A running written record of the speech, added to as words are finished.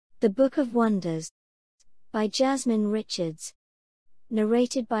The Book of Wonders by Jasmine Richards.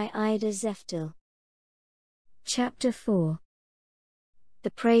 Narrated by Ida Zeftil. Chapter 4.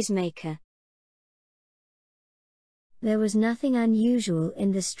 The Praisemaker. There was nothing unusual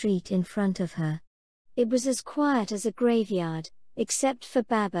in the street in front of her. It was as quiet as a graveyard, except for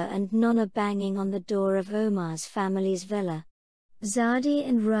Baba and Nonna banging on the door of Omar's family's villa. Zardi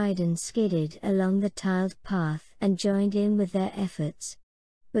and Ryden skidded along the tiled path and joined in with their efforts.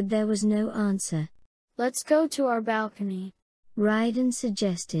 But there was no answer. "Let's go to our balcony," Ryden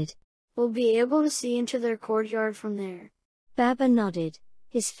suggested. "We'll be able to see into their courtyard from there." Baba nodded,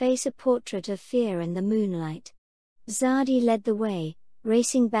 his face a portrait of fear in the moonlight. Zardi led the way,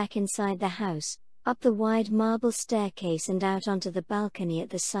 racing back inside the house, up the wide marble staircase and out onto the balcony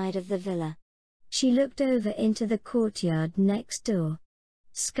at the side of the villa. She looked over into the courtyard next door.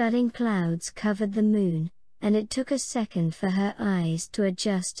 Scudding clouds covered the moon, and it took a second for her eyes to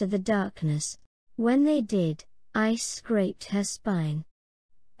adjust to the darkness. When they did, ice scraped her spine.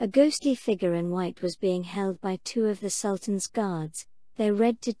 A ghostly figure in white was being held by two of the Sultan's guards, their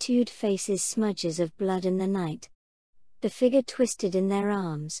red tattooed faces smudges of blood in the night. The figure twisted in their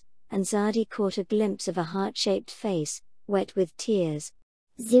arms, and Zardi caught a glimpse of a heart-shaped face, wet with tears.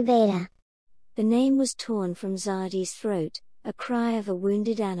 Zubeyda. The name was torn from Zardi's throat, a cry of a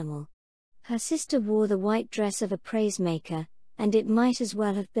wounded animal. Her sister wore the white dress of a praisemaker, and it might as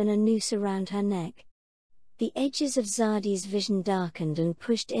well have been a noose around her neck. The edges of Zardi's vision darkened and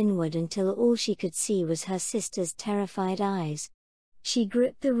pushed inward until all she could see was her sister's terrified eyes. She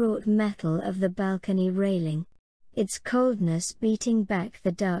gripped the wrought metal of the balcony railing, its coldness beating back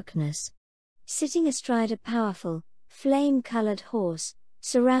the darkness. Sitting astride a powerful, flame-colored horse,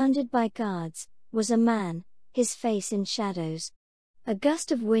 surrounded by guards, was a man, his face in shadows. A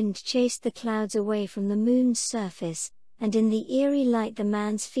gust of wind chased the clouds away from the moon's surface, and in the eerie light the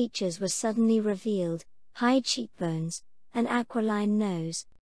man's features were suddenly revealed: high cheekbones, an aquiline nose,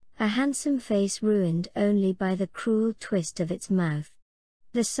 a handsome face ruined only by the cruel twist of its mouth.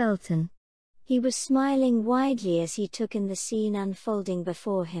 The Sultan. He was smiling widely as he took in the scene unfolding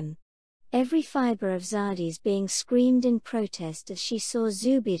before him. Every fiber of Zardi's being screamed in protest as she saw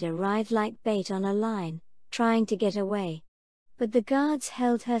Zubeyda writhe like bait on a line, trying to get away. But the guards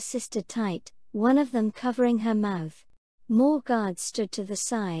held her sister tight, one of them covering her mouth. More guards stood to the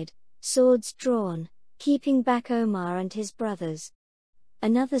side, swords drawn, keeping back Omar and his brothers.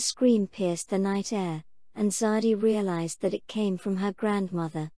 Another scream pierced the night air, and Zardi realized that it came from her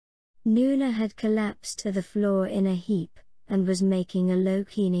grandmother. Nuna had collapsed to the floor in a heap, and was making a low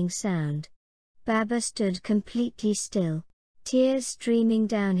keening sound. Baba stood completely still, tears streaming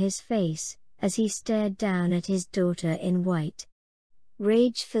down his face, as he stared down at his daughter in white.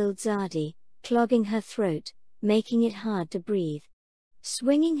 Rage filled Zardi, clogging her throat, making it hard to breathe.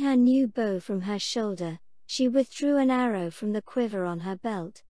 Swinging her new bow from her shoulder, she withdrew an arrow from the quiver on her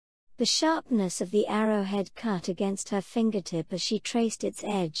belt. The sharpness of the arrowhead cut against her fingertip as she traced its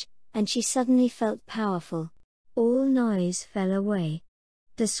edge, and she suddenly felt powerful. All noise fell away.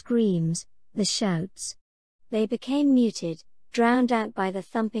 The screams, the shouts. They became muted, drowned out by the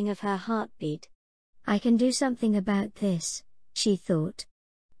thumping of her heartbeat. "I can do something about this," she thought.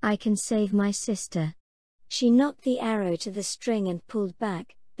 "I can save my sister." She knocked the arrow to the string and pulled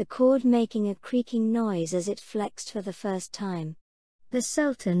back, the cord making a creaking noise as it flexed for the first time. The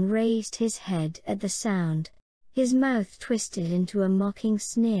Sultan raised his head at the sound. His mouth twisted into a mocking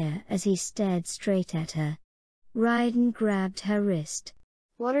sneer as he stared straight at her. Ryden grabbed her wrist.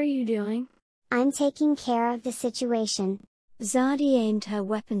 "What are you doing?" "I'm taking care of the situation." Zardi aimed her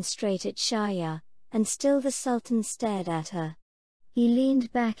weapon straight at Shaya, and still the Sultan stared at her. He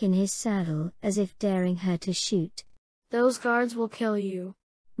leaned back in his saddle as if daring her to shoot. "Those guards will kill you,"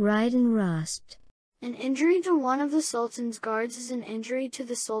 Ryden rasped. "An injury to one of the Sultan's guards is an injury to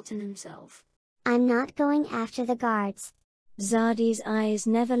the Sultan himself." "I'm not going after the guards." Zardi's eyes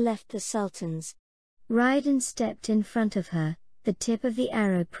never left the Sultan's. Ryden stepped in front of her, the tip of the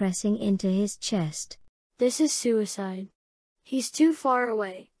arrow pressing into his chest. "This is suicide. He's too far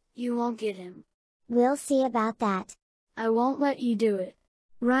away, you won't get him." "We'll see about that." "I won't let you do it."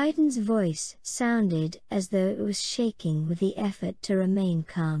 Ryden's voice sounded as though it was shaking with the effort to remain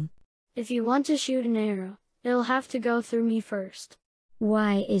calm. "If you want to shoot an arrow, it'll have to go through me first."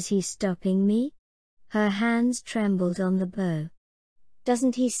 "Why is he stopping me?" Her hands trembled on the bow.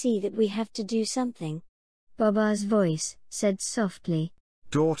 "Doesn't he see that we have to do something?" Baba's voice said softly.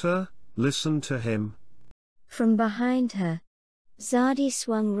 "Daughter, listen to him." From behind her, Zardi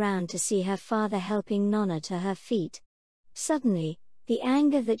swung round to see her father helping Nonna to her feet. Suddenly, the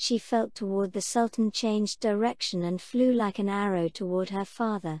anger that she felt toward the Sultan changed direction and flew like an arrow toward her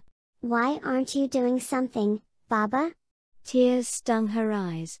father. Why aren't you doing something, Baba? Tears stung her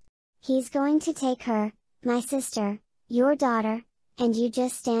eyes. He's going to take her, my sister, your daughter, and you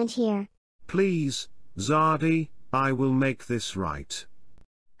just stand here. Please, Zardi, I will make this right.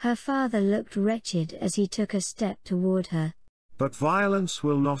 Her father looked wretched as he took a step toward her. But violence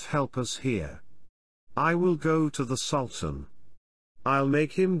will not help us here. I will go to the Sultan. I'll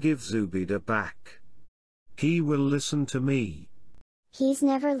make him give Zubeyda back. He will listen to me. He's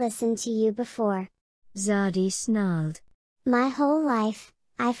never listened to you before. Zardi snarled. My whole life,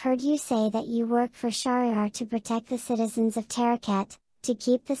 I've heard you say that you work for Shahryar to protect the citizens of Tarakat, to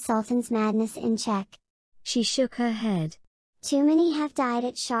keep the Sultan's madness in check. She shook her head. Too many have died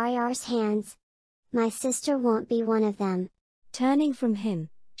at Shahriyar's hands. My sister won't be one of them. Turning from him,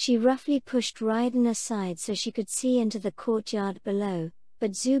 she roughly pushed Raiden aside so she could see into the courtyard below,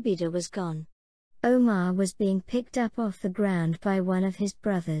 but Zubeyda was gone. Omar was being picked up off the ground by one of his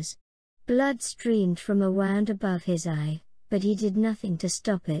brothers. Blood streamed from a wound above his eye, but he did nothing to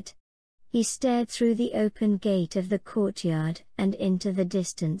stop it. He stared through the open gate of the courtyard and into the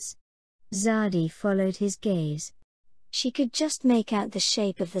distance. Zardi followed his gaze. She could just make out the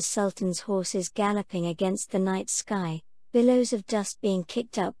shape of the Sultan's horses galloping against the night sky, billows of dust being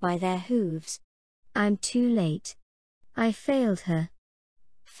kicked up by their hooves. I'm too late. I failed her.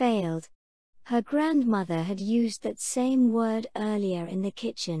 Failed. Her grandmother had used that same word earlier in the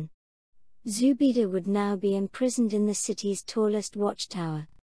kitchen. Zubeyda would now be imprisoned in the city's tallest watchtower,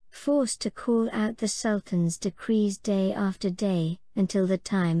 forced to call out the Sultan's decrees day after day, until the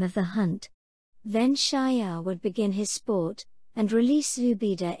time of the hunt. Then Shahryar would begin his sport, and release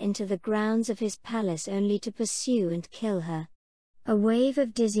Zubeyda into the grounds of his palace only to pursue and kill her. A wave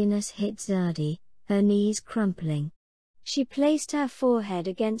of dizziness hit Zardi, her knees crumpling. She placed her forehead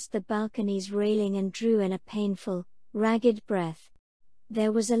against the balcony's railing and drew in a painful, ragged breath.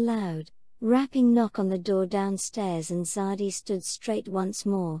 There was a loud, rapping knock on the door downstairs and Zardi stood straight once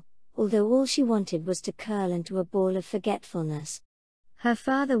more, although all she wanted was to curl into a ball of forgetfulness. Her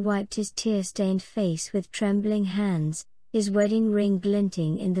father wiped his tear-stained face with trembling hands, his wedding ring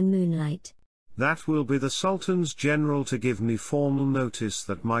glinting in the moonlight. That will be the Sultan's general to give me formal notice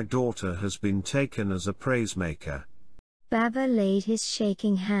that my daughter has been taken as a praisemaker. Baba laid his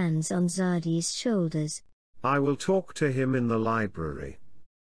shaking hands on Zardi's shoulders. I will talk to him in the library.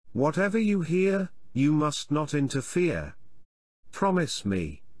 Whatever you hear, you must not interfere. Promise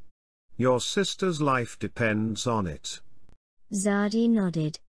me. Your sister's life depends on it. Zardi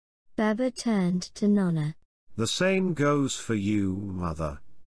nodded. Baba turned to Nonna. The same goes for you, mother.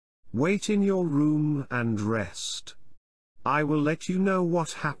 Wait in your room and rest. I will let you know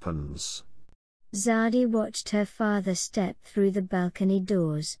what happens. Zardi watched her father step through the balcony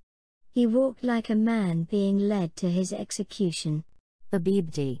doors. He walked like a man being led to his execution.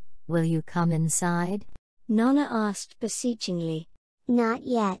 Habibti, will you come inside? Nonna asked beseechingly. Not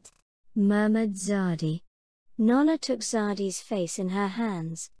yet, murmured Zardi. Nonna took Zardi's face in her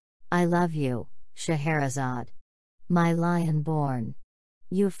hands. I love you, Scheherazade. My lion born.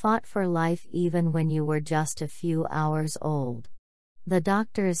 You fought for life even when you were just a few hours old. The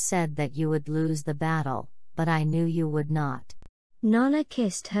doctors said that you would lose the battle, but I knew you would not. Nonna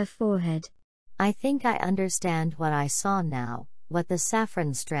kissed her forehead. I think I understand what I saw now, what the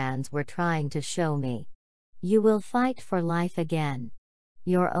saffron strands were trying to show me. You will fight for life again.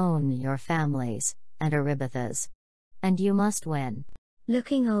 Your own, your family's, and Aribitha's. And you must win.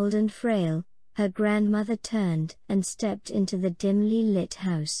 Looking old and frail, her grandmother turned and stepped into the dimly lit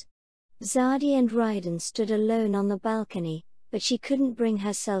house. Zardi and Raiden stood alone on the balcony, but she couldn't bring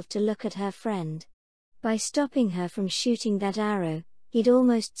herself to look at her friend. By stopping her from shooting that arrow, he'd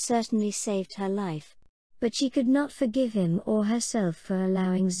almost certainly saved her life. But she could not forgive him or herself for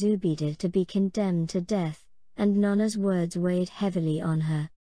allowing Zubeyda to be condemned to death, and Nonna's words weighed heavily on her.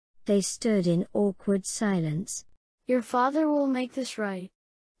 They stood in awkward silence. Your father will make this right.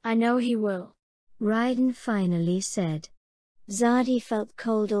 I know he will. Raiden finally said. Zardi felt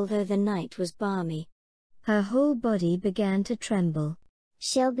cold although the night was balmy. Her whole body began to tremble.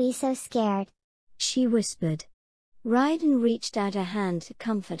 She'll be so scared, she whispered. Raiden reached out a hand to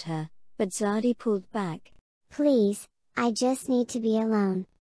comfort her, but Zardi pulled back. Please, I just need to be alone.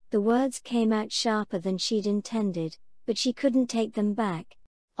 The words came out sharper than she'd intended, but she couldn't take them back.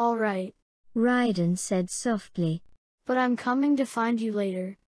 All right, Raiden said softly. But I'm coming to find you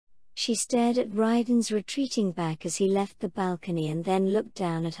later. She stared at Raiden's retreating back as he left the balcony and then looked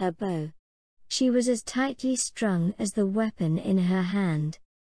down at her bow. She was as tightly strung as the weapon in her hand.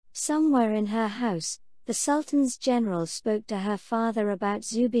 Somewhere in her house, the Sultan's general spoke to her father about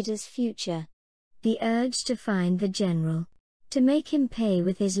Zubeyda's future. The urge to find the general, To make him pay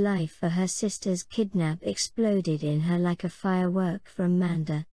with his life for her sister's kidnap exploded in her like a firework from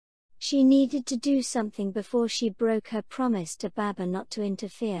Manda. She needed to do something before she broke her promise to Baba not to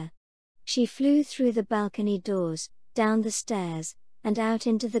interfere. She flew through the balcony doors, down the stairs, and out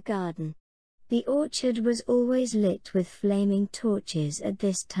into the garden. The orchard was always lit with flaming torches at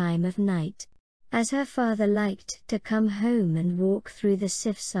this time of night, as her father liked to come home and walk through the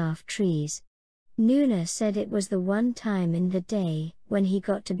sifsaf trees. Nuna said it was the one time in the day when he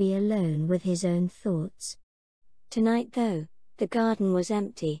got to be alone with his own thoughts. Tonight though, the garden was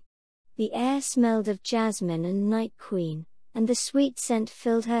empty. The air smelled of jasmine and night queen, and the sweet scent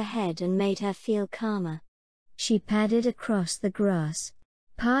filled her head and made her feel calmer. She padded across the grass,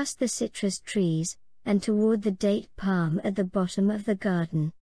 past the citrus trees, and toward the date palm at the bottom of the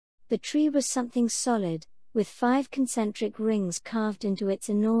garden. The tree was something solid, with 5 concentric rings carved into its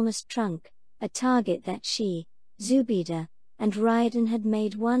enormous trunk, a target that she, Zubeyda, and Raidan had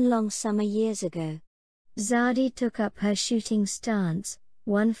made one long summer years ago. Zardi took up her shooting stance,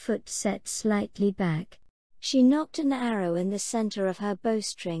 one foot set slightly back. She nocked an arrow in the center of her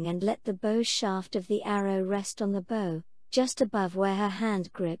bowstring and let the bow shaft of the arrow rest on the bow, just above where her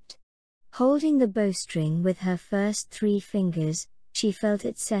hand gripped. Holding the bowstring with her first 3 fingers, she felt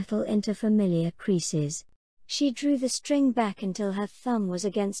it settle into familiar creases. She drew the string back until her thumb was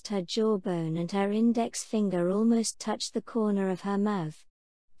against her jawbone and her index finger almost touched the corner of her mouth.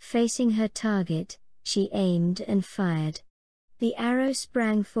 Facing her target, she aimed and fired. The arrow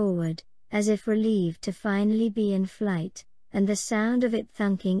sprang forward, as if relieved to finally be in flight, and the sound of it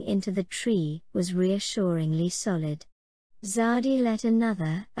thunking into the tree was reassuringly solid. Zardi let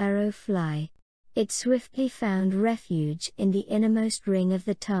another arrow fly. It swiftly found refuge in the innermost ring of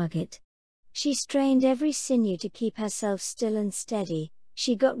the target. She strained every sinew to keep herself still and steady.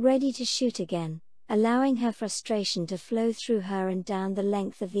 She got ready to shoot again, allowing her frustration to flow through her and down the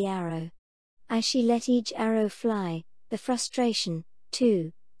length of the arrow. As she let each arrow fly, the frustration,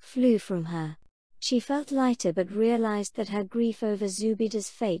 too, flew from her. She felt lighter but realized that her grief over Zubeyda's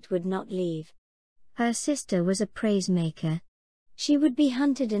fate would not leave. Her sister was a praisemaker. She would be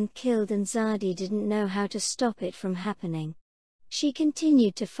hunted and killed and Zardi didn't know how to stop it from happening. She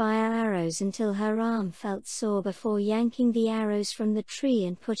continued to fire arrows until her arm felt sore before yanking the arrows from the tree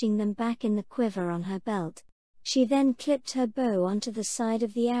and putting them back in the quiver on her belt. She then clipped her bow onto the side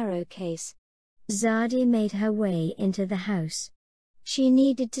of the arrow case. Zardi made her way into the house. She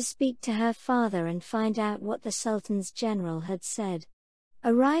needed to speak to her father and find out what the Sultan's general had said.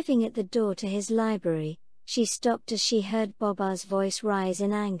 Arriving at the door to his library, she stopped as she heard Baba's voice rise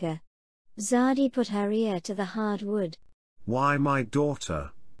in anger. Zardi put her ear to the hard wood. Why, my daughter?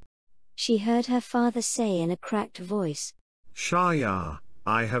 She heard her father say in a cracked voice. Shayar,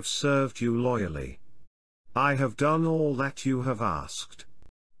 I have served you loyally. I have done all that you have asked.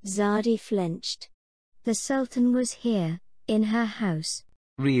 Zardi flinched. The Sultan was here, in her house.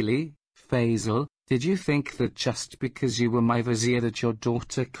 Really, Faisal, did you think that just because you were my vizier that your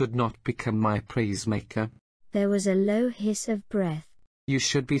daughter could not become my praisemaker? There was a low hiss of breath. You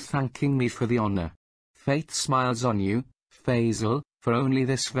should be thanking me for the honor. Fate smiles on you, Faisal, for only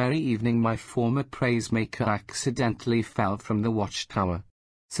this very evening my former praisemaker accidentally fell from the watchtower.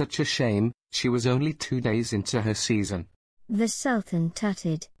 Such a shame, she was only 2 days into her season. The Sultan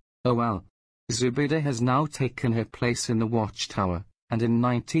tutted. Oh well. Zubeyda has now taken her place in the watchtower, and in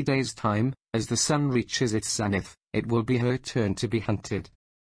 90 days' time, as the sun reaches its zenith, it will be her turn to be hunted.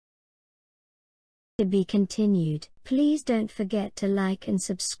 To be continued. Please don't forget to like and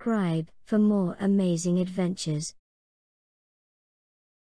subscribe for more amazing adventures.